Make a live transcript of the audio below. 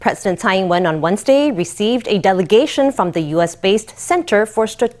President Tsai Ing-wen on Wednesday received a delegation from the U.S.-based Center for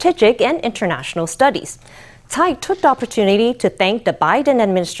Strategic and International Studies. Tsai took the opportunity to thank the Biden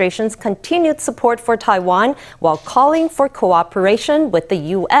administration's continued support for Taiwan while calling for cooperation with the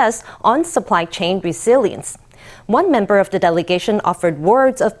U.S. on supply chain resilience. One member of the delegation offered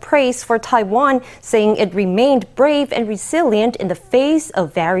words of praise for Taiwan, saying it remained brave and resilient in the face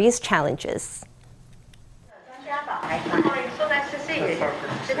of various challenges.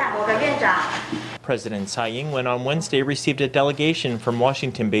 President Tsai Ing-wen on Wednesday received a delegation from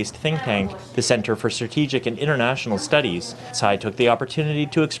Washington-based think tank, the Center for Strategic and International Studies. Tsai took the opportunity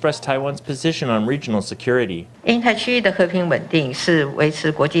to express Taiwan's position on regional security. 印太区域的和平稳定是维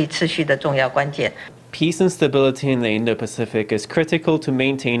持国际秩序的重要关键。 Peace and stability in the Indo-Pacific is critical to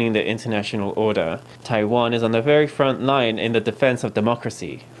maintaining the international order. Taiwan is on the very front line in the defense of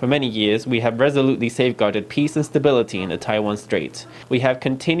democracy. For many years, we have resolutely safeguarded peace and stability in the Taiwan Strait. We have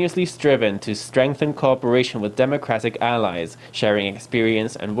continuously striven to strengthen cooperation with democratic allies, sharing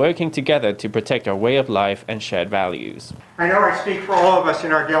experience and working together to protect our way of life and shared values. I know I speak for all of us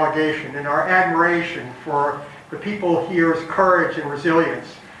in our delegation in our admiration for the people here's courage and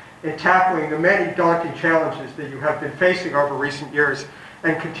resilience in tackling the many daunting challenges that you have been facing over recent years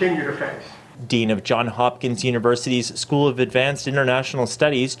and continue to face. Dean of Johns Hopkins University's School of Advanced International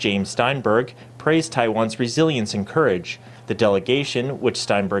Studies, James Steinberg, praised Taiwan's resilience and courage. The delegation, which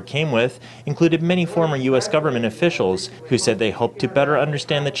Steinberg came with, included many former U.S. government officials who said they hoped to better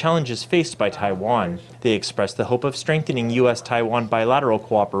understand the challenges faced by Taiwan. They expressed the hope of strengthening U.S.-Taiwan bilateral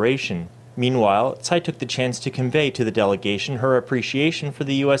cooperation. Meanwhile, Tsai took the chance to convey to the delegation her appreciation for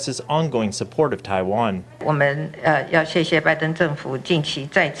the U.S.'s ongoing support of Taiwan. 我们要谢谢拜登政府近期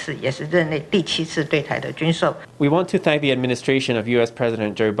再次也是任内第7次对台的军售。 We want to thank the administration of U.S.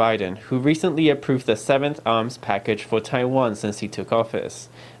 President Joe Biden, who recently approved the 7th arms package for Taiwan since he took office.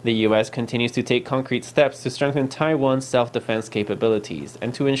 The U.S. continues to take concrete steps to strengthen Taiwan's self-defense capabilities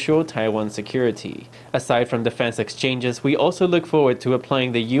and to ensure Taiwan's security. Aside from defense exchanges, we also look forward to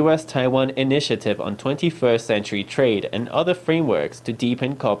applying the U.S.-Taiwan Initiative on 21st Century Trade and other frameworks to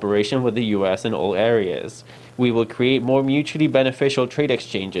deepen cooperation with the U.S. in all areas. We will create more mutually beneficial trade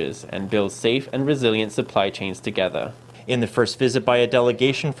exchanges and build safe and resilient supply chains together. In the first visit by a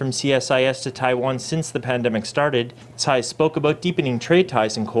delegation from CSIS to Taiwan since the pandemic started, Tsai spoke about deepening trade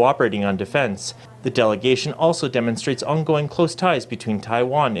ties and cooperating on defense. The delegation also demonstrates ongoing close ties between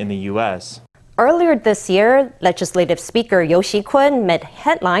Taiwan and the U.S. Earlier this year, Legislative Speaker Yeo Shih-kun made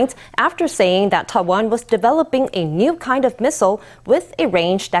headlines after saying that Taiwan was developing a new kind of missile with a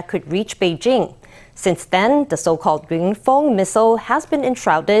range that could reach Beijing. Since then, the so-called Yunfeng missile has been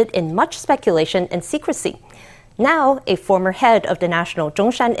enshrouded in much speculation and secrecy. Now, a former head of the National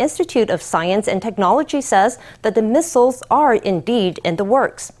Zhongshan Institute of Science and Technology says that the missiles are indeed in the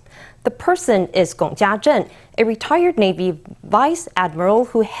works. The person is Gong Jiazhen, a retired Navy vice admiral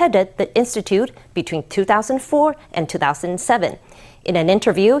who headed the institute between 2004 and 2007. In an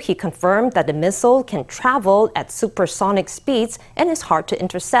interview, he confirmed that the missile can travel at supersonic speeds and is hard to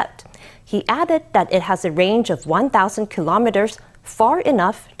intercept. He added that it has a range of 1,000 kilometers, far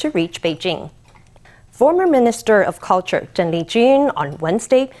enough to reach Beijing. Former Minister of Culture Zheng Lijun on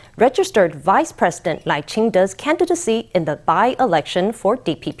Wednesday registered Vice President Lai Ching-te's candidacy in the by-election for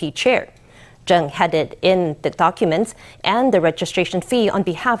DPP chair. Zheng headed in the documents and the registration fee on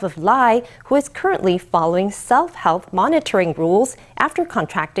behalf of Lai, who is currently following self-health monitoring rules after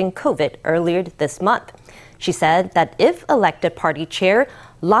contracting COVID earlier this month. She said that if elected party chair,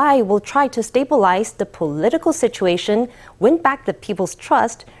 Lai will try to stabilize the political situation, win back the people's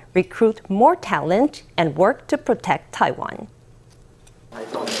trust, recruit more talent, and work to protect Taiwan.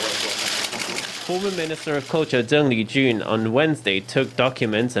 Former Minister of Culture Zheng Lijun on Wednesday took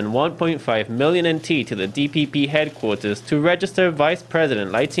documents and 1.5 million NT to the DPP headquarters to register Vice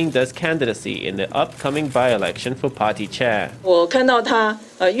President Lai Ching-te's candidacy in the upcoming by-election for party chair. 我看到他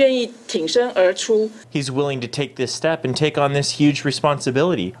愿意挺身而出。 He's willing to take this step and take on this huge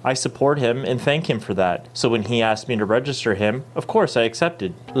responsibility. I support him and thank him for that. So when he asked me to register him, of course I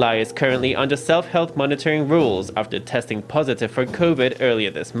accepted. Lai is currently under self-health monitoring rules after testing positive for COVID earlier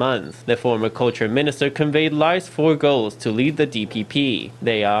this month. The former culture minister conveyed Lai's 4 goals to lead the DPP.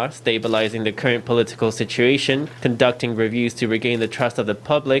 They are stabilizing the current political situation, conducting reviews to regain the trust of the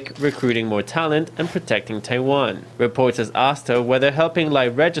public, recruiting more talent, and protecting Taiwan. Reporters asked her whether helping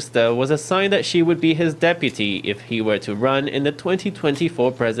Lai register was a sign that she would be his deputy if he were to run in the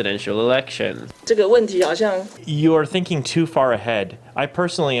 2024 presidential election. 这个问题好像 You are thinking too far ahead. I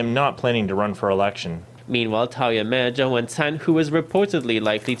personally am not planning to run for election. Meanwhile, Taoyuan Mayor Zheng Wen-can, who is reportedly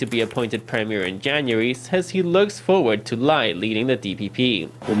likely to be appointed premier in January, says he looks forward to Lai leading the DPP.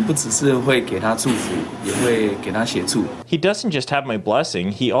 He doesn't just have my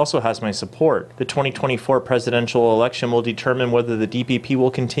blessing, he also has my support. The 2024 presidential election will determine whether the DPP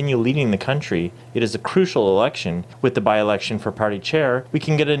will continue leading the country. It is a crucial election. With the by-election for party chair, we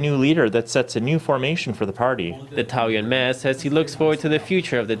can get a new leader that sets a new formation for the party. The Taoyuan mayor says he looks forward to the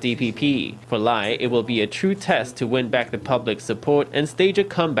future of the DPP. For Lai, it will be a true test to win back the public's support and stage a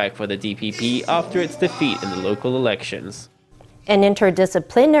comeback for the DPP after its defeat in the local elections. An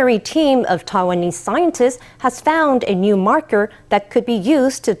interdisciplinary team of Taiwanese scientists has found a new marker that could be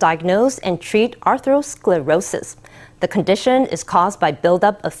used to diagnose and treat atherosclerosis. The condition is caused by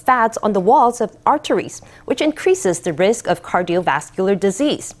buildup of fats on the walls of arteries, which increases the risk of cardiovascular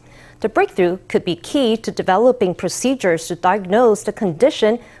disease. The breakthrough could be key to developing procedures to diagnose the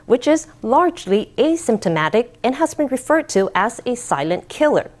condition, which is largely asymptomatic and has been referred to as a silent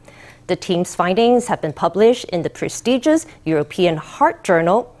killer. The team's findings have been published in the prestigious European Heart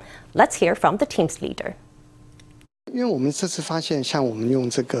Journal. Let's hear from the team's leader.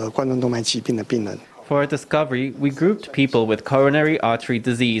 For our discovery, we grouped people with coronary artery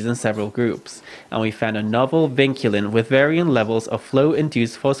disease in several groups, and we found a novel vinculin with varying levels of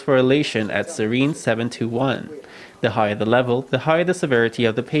flow-induced phosphorylation at serine 721. The higher the level, the higher the severity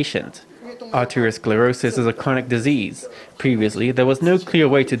of the patient. Atherosclerosis is a chronic disease. Previously, there was no clear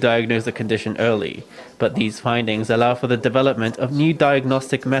way to diagnose the condition early, but these findings allow for the development of new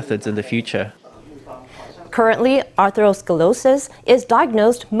diagnostic methods in the future. Currently, atherosclerosis is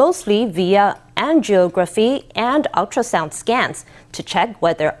diagnosed mostly via angiography and ultrasound scans to check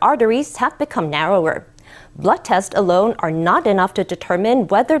whether arteries have become narrower. Blood tests alone are not enough to determine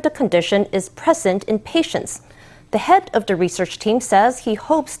whether the condition is present in patients. The head of the research team says he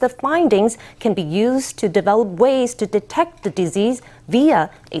hopes the findings can be used to develop ways to detect the disease via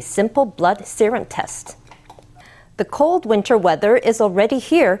a simple blood serum test. The cold winter weather is already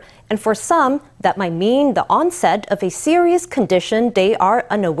here, and for some, that might mean the onset of a serious condition they are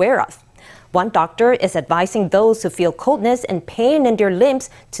unaware of. One doctor is advising those who feel coldness and pain in their limbs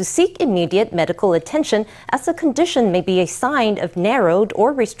to seek immediate medical attention, as the condition may be a sign of narrowed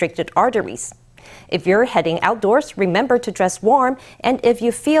or restricted arteries. If you're heading outdoors, remember to dress warm, and if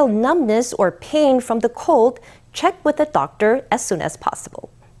you feel numbness or pain from the cold, check with a doctor as soon as possible.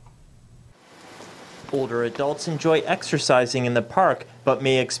 Older adults enjoy exercising in the park, but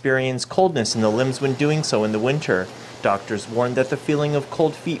may experience coldness in the limbs when doing so in the winter. Doctors warn that the feeling of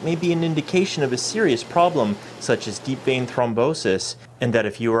cold feet may be an indication of a serious problem, such as deep vein thrombosis, and that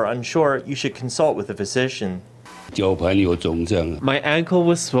if you are unsure, you should consult with a physician. My ankle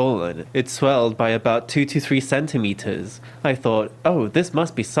was swollen. It swelled by about 2 to 3 centimeters. I thought, oh, this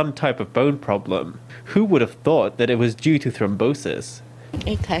must be some type of bone problem. Who would have thought that it was due to thrombosis?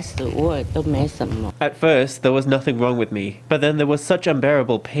 At first, there was nothing wrong with me, but then there was such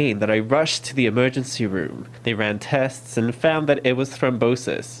unbearable pain that I rushed to the emergency room. They ran tests and found that it was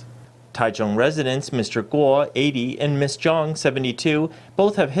thrombosis. Taichung residents Mr. Guo, 80, and Ms. Zhang, 72,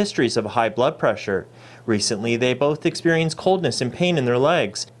 both have histories of high blood pressure. Recently, they both experienced coldness and pain in their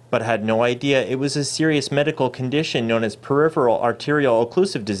legs, but had no idea it was a serious medical condition known as peripheral arterial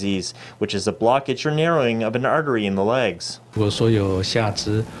occlusive disease, which is a blockage or narrowing of an artery in the legs.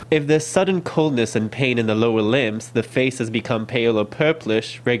 If there's sudden coldness and pain in the lower limbs, the face has become pale or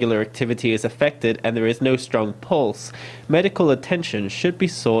purplish, regular activity is affected, and there is no strong pulse, medical attention should be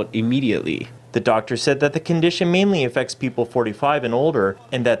sought immediately. The doctor said that the condition mainly affects people 45 and older,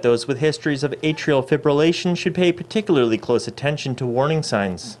 and that those with histories of atrial fibrillation should pay particularly close attention to warning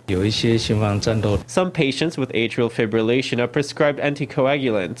signs. Some patients with atrial fibrillation are prescribed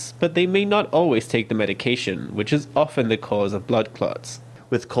anticoagulants, but they may not always take the medication, which is often the cause of blood clots.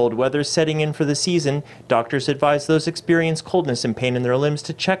 With cold weather setting in for the season, doctors advise those experiencing coldness and pain in their limbs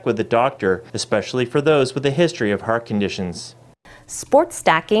to check with a doctor, especially for those with a history of heart conditions. Sport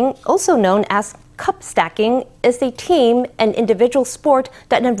stacking, also known as cup stacking, is a team and individual sport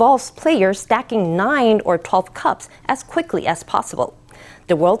that involves players stacking 9 or 12 cups as quickly as possible.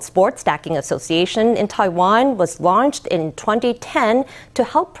 The World Sport Stacking Association in Taiwan was launched in 2010 to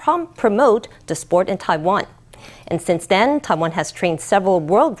help promote the sport in Taiwan. And since then, Taiwan has trained several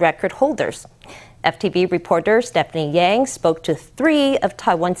world record holders. FTV reporter Stephanie Yang spoke to 3 of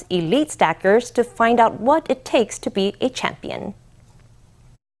Taiwan's elite stackers to find out what it takes to be a champion.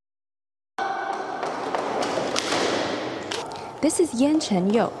 This is Yan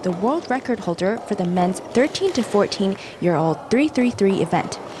Chen-yo, the world record holder for the men's 13 to 14-year-old 333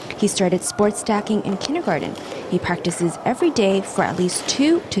 event. He started sports stacking in kindergarten. He practices every day for at least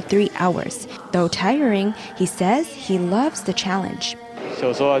 2 to 3 hours. Though tiring, he says he loves the challenge.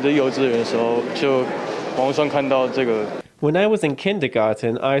 When I was in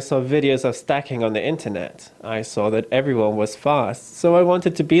kindergarten, I saw videos of stacking on the internet. I saw that everyone was fast, so I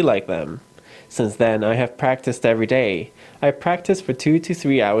wanted to be like them. Since then, I have practiced every day. I practice for 2 to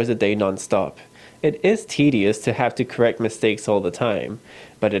 3 hours a day non-stop. It is tedious to have to correct mistakes all the time,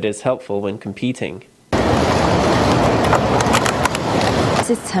 but it is helpful when competing.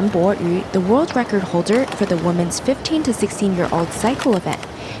 This is Chen Bo-yu, the world record holder for the women's 15 to 16-year-old cycle event.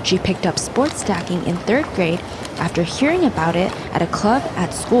 She picked up sports stacking in 3rd grade after hearing about it at a club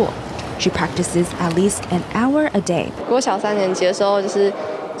at school. She practices at least an hour a day.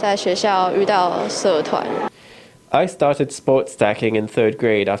 I started sports stacking in 3rd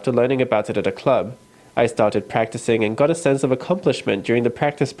grade after learning about it at a club. I started practicing and got a sense of accomplishment during the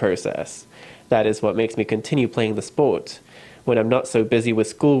practice process. That is what makes me continue playing the sport. When I'm not so busy with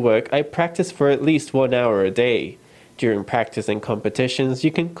schoolwork, I practice for at least 1 hour a day. During practice and competitions, you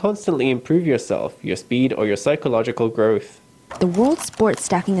can constantly improve yourself, your speed, or your psychological growth. The World Sports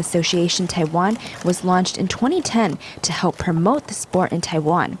Stacking Association Taiwan was launched in 2010 to help promote the sport in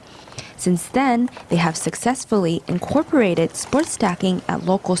Taiwan. Since then, they have successfully incorporated sports stacking at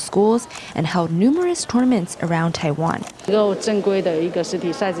local schools and held numerous tournaments around Taiwan.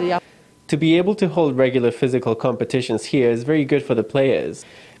 To be able to hold regular physical competitions here is very good for the players.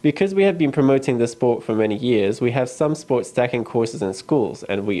 Because we have been promoting the sport for many years, we have some sports stacking courses in schools,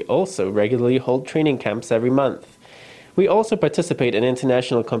 and we also regularly hold training camps every month. We also participate in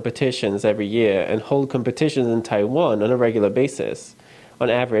international competitions every year and hold competitions in Taiwan on a regular basis. On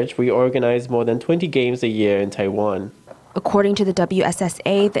average, we organize more than 20 games a year in Taiwan. According to the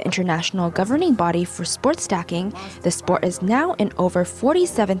WSSA, the international governing body for sports stacking, the sport is now in over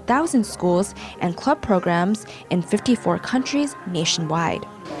 47,000 schools and club programs in 54 countries nationwide.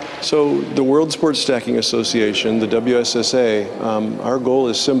 So the World Sports Stacking Association, the WSSA, our goal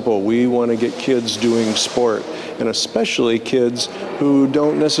is simple. We want to get kids doing sport, and especially kids who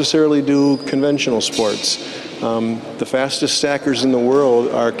don't necessarily do conventional sports. The fastest stackers in the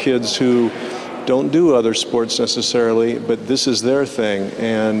world are kids who don't do other sports necessarily, but this is their thing,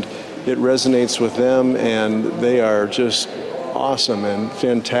 and it resonates with them, and they are just awesome and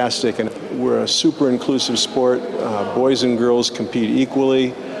fantastic. And we're a super inclusive sport. Boys and girls compete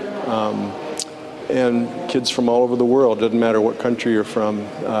equally, and kids from all over the world, doesn't matter what country you're from,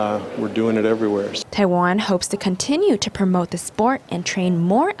 we're doing it everywhere. Taiwan hopes to continue to promote the sport and train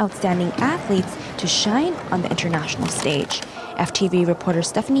more outstanding athletes to shine on the international stage. FTV reporter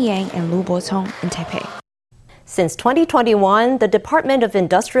Stephanie Yang and Lu Bo-cong in Taipei. Since 2021, the Department of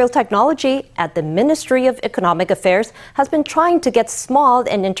Industrial Technology at the Ministry of Economic Affairs has been trying to get small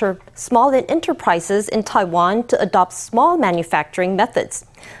and enterprises in Taiwan to adopt small manufacturing methods.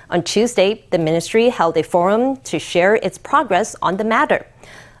 On Tuesday, the ministry held a forum to share its progress on the matter.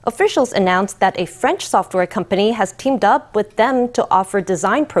 Officials announced that a French software company has teamed up with them to offer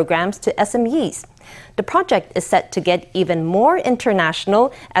design programs to SMEs. The project is set to get even more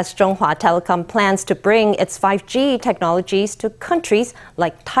international as Zhonghua Telecom plans to bring its 5G technologies to countries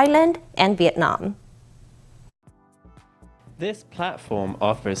like Thailand and Vietnam. This platform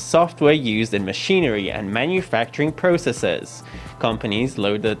offers software used in machinery and manufacturing processes. Companies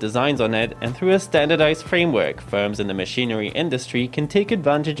load their designs on it, and through a standardized framework, firms in the machinery industry can take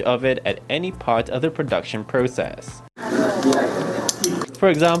advantage of it at any part of the production process. For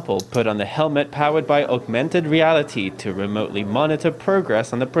example, put on the helmet powered by augmented reality to remotely monitor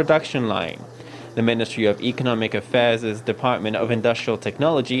progress on the production line. The Ministry of Economic Affairs' Department of Industrial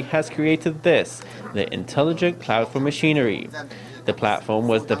Technology has created this, the Intelligent Cloud for Machinery. The platform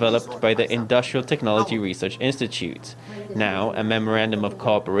was developed by the Industrial Technology Research Institute. Now, a memorandum of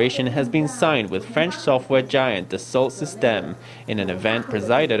cooperation has been signed with French software giant Dassault Systèmes in an event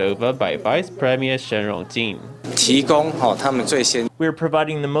presided over by Vice Premier Shen Rongjin. We are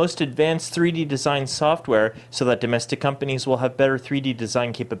providing the most advanced 3D design software so that domestic companies will have better 3D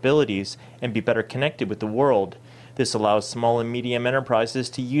design capabilities and be better connected with the world. This allows small and medium enterprises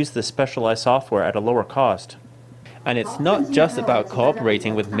to use the specialized software at a lower cost. And it's not just about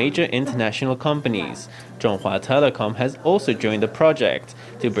cooperating with major international companies. Zhonghua Telecom has also joined the project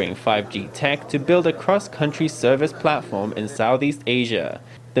to bring 5G tech to build a cross-country service platform in Southeast Asia.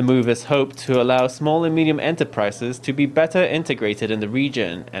 The move is hoped to allow small and medium enterprises to be better integrated in the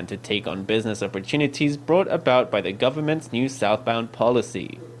region and to take on business opportunities brought about by the government's new southbound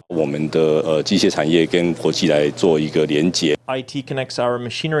policy. IT connects our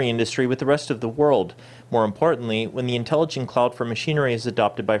machinery industry with the rest of the world. More importantly, when the intelligent cloud for machinery is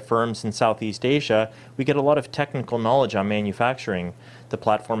adopted by firms in Southeast Asia, we get a lot of technical knowledge on manufacturing. The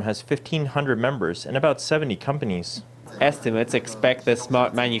platform has 1,500 members and about 70 companies. Estimates expect the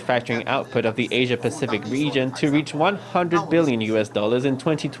smart manufacturing output of the Asia-Pacific region to reach $100 billion in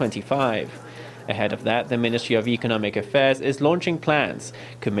 2025. Ahead of that, the Ministry of Economic Affairs is launching plans,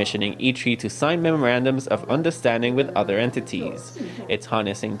 commissioning ITRI to sign memorandums of understanding with other entities. It's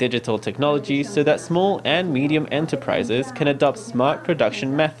harnessing digital technologies so that small and medium enterprises can adopt smart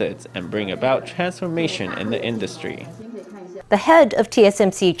production methods and bring about transformation in the industry. The head of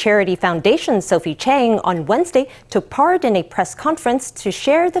TSMC Charity Foundation, Sophie Chang, on Wednesday took part in a press conference to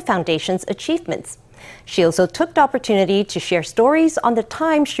share the foundation's achievements. She also took the opportunity to share stories on the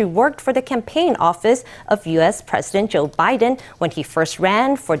time she worked for the campaign office of U.S. President Joe Biden when he first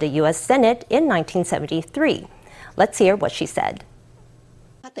ran for the U.S. Senate in 1973. Let's hear what she said.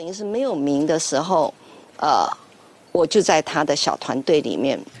 他等于是没有名的时候，我就在他的小团队里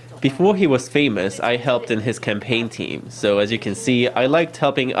面。 Before he was famous, I helped in his campaign team. So as you can see, I liked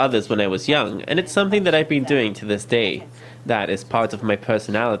helping others when I was young, and it's something that I've been doing to this day. That is part of my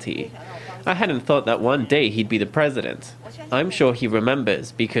personality. I hadn't thought that one day he'd be the president. I'm sure he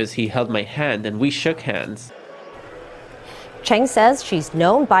remembers because he held my hand and we shook hands. Chang says she's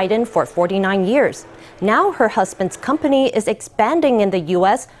known Biden for 49 years. Now her husband's company is expanding in the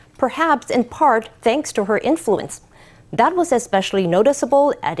U.S., perhaps in part thanks to her influence. That was especially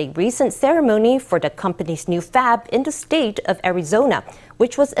noticeable at a recent ceremony for the company's new fab in the state of Arizona,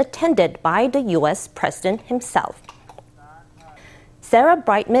 which was attended by the U.S. president himself. Sarah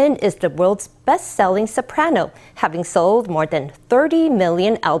Brightman is the world's best-selling soprano, having sold more than 30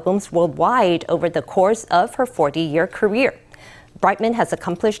 million albums worldwide over the course of her 40-year career. Brightman has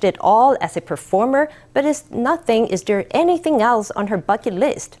accomplished it all as a performer, but is there anything else on her bucket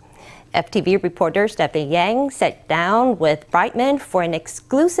list? FTV reporter Stephanie Yang sat down with Brightman for an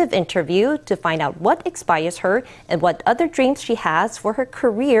exclusive interview to find out what inspires her and what other dreams she has for her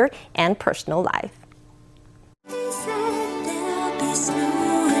career and personal life.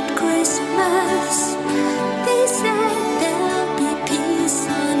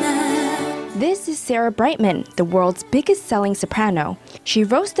 This is Sarah Brightman, the world's biggest selling soprano. She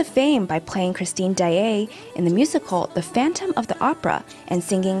rose to fame by playing Christine Daae in the musical The Phantom of the Opera and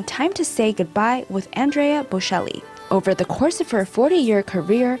singing Time to Say Goodbye with Andrea Bocelli. Over the course of her 40-year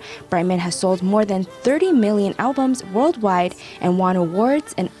career, Brightman has sold more than 30 million albums worldwide and won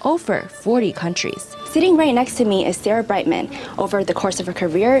awards in over 40 countries. Sitting right next to me is Sarah Brightman. Over the course of her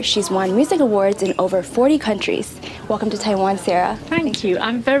career, she's won music awards in over 40 countries. Welcome to Taiwan, Sarah. Thank you.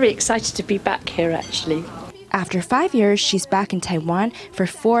 I'm very excited to be back here, actually. After 5 years, she's back in Taiwan for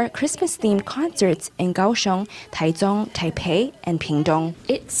 4 Christmas-themed concerts in Kaohsiung, Taichung, Taipei, and Pingdong.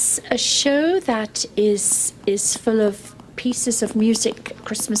 It's a show that is full of pieces of music,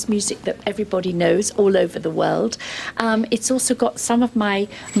 Christmas music that everybody knows all over the world. It's also got some of my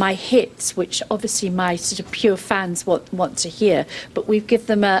hits, which obviously my sort of pure fans want to hear, but we've given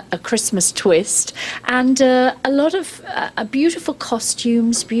them a Christmas twist, and a lot of beautiful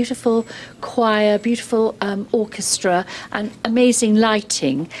costumes, beautiful choir, beautiful orchestra, and amazing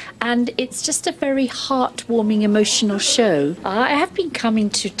lighting, and it's just a very heartwarming, emotional show. I have been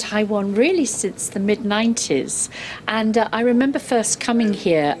coming to Taiwan really since the mid-90s, and I remember first coming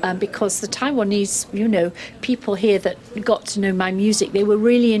here because the Taiwanese, people here that got to know my music, they were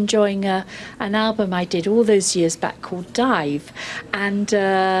really enjoying an album I did all those years back called Dive, and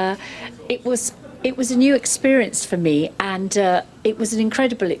it was a new experience for me, and it was an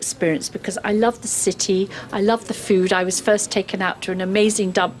incredible experience because I love the city, I love the food. I was first taken out to an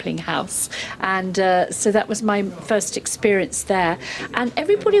amazing dumpling house, and so that was my first experience there. And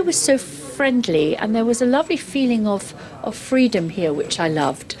everybody was so friendly, and there was a lovely feeling of freedom here, which I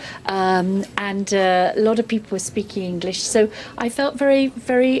loved. And a lot of people were speaking English, so I felt very,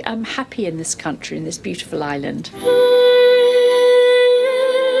 very happy in this country, in this beautiful island.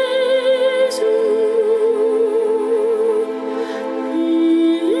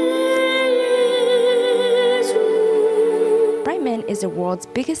 Is the world's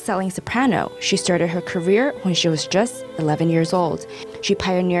biggest selling soprano. She started her career when she was just 11 years old. She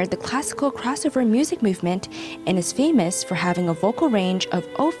pioneered the classical crossover music movement and is famous for having a vocal range of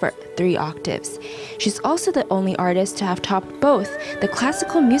over 3 octaves. She's also the only artist to have topped both the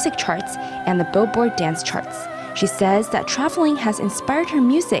classical music charts and the Billboard dance charts. She says that traveling has inspired her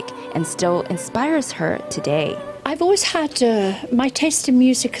music and still inspires her today. I've always had, my taste in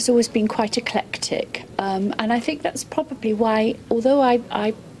music has always been quite eclectic, and I think that's probably why, although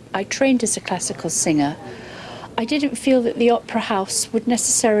I trained as a classical singer, I didn't feel that the opera house would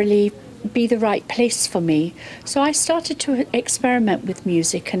necessarily be the right place for me. So I started to experiment with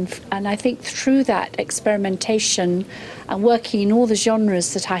music, and I think through that experimentation and working in all the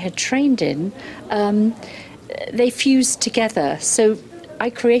genres that I had trained in, they fused together. So I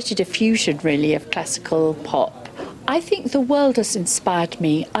created a fusion, really, of classical pop. I think the world has inspired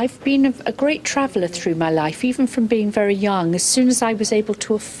me. I've been a great traveller through my life, even from being very young. As soon as I was able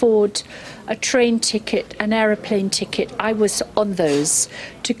to afford a train ticket, an aeroplane ticket, I was on those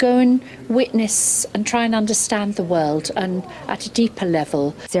to go and witness and try and understand the world, and at a deeper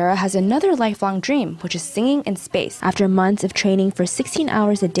level. Sarah has another lifelong dream, which is singing in space. After months of training for 16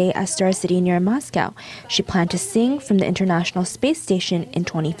 hours a day at Star City near Moscow, she planned to sing from the International Space Station in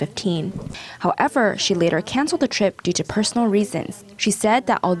 2015. However, she later canceled the trip due to personal reasons. She said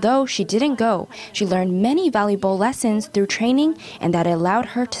that although she didn't go, she learned many valuable lessons through training, and that it allowed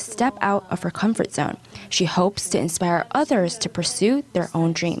her to step out of her comfort zone. She hopes to inspire others to pursue their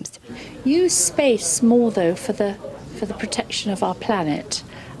own dreams. Use space more, though, for the protection of our planet.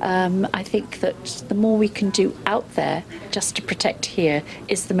 I think that the more we can do out there just to protect here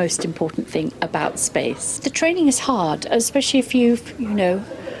is the most important thing about space. The training is hard, especially if you do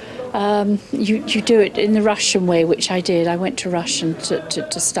it in the Russian way, which I did. I went to Russian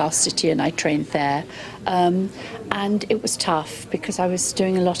to Star City and I trained there. And it was tough because I was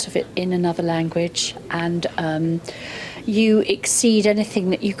doing a lot of it in another language, and you exceed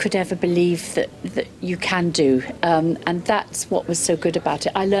anything that you could ever believe that you can do. And that's what was so good about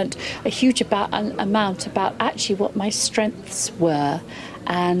it. I learned a huge amount about actually what my strengths were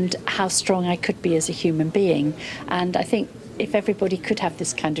and how strong I could be as a human being. And I think if everybody could have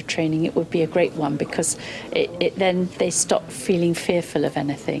this kind of training, it would be a great one, because then they stop feeling fearful of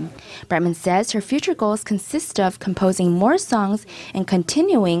anything. Brightman says her future goals consist of composing more songs and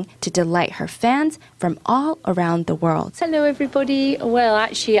continuing to delight her fans from all around the world. Hello, everybody. Well,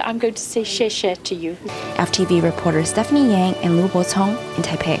 actually, I'm going to say xie xie to you. FTV reporter Stephanie Yang and Lu Bocong in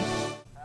Taipei.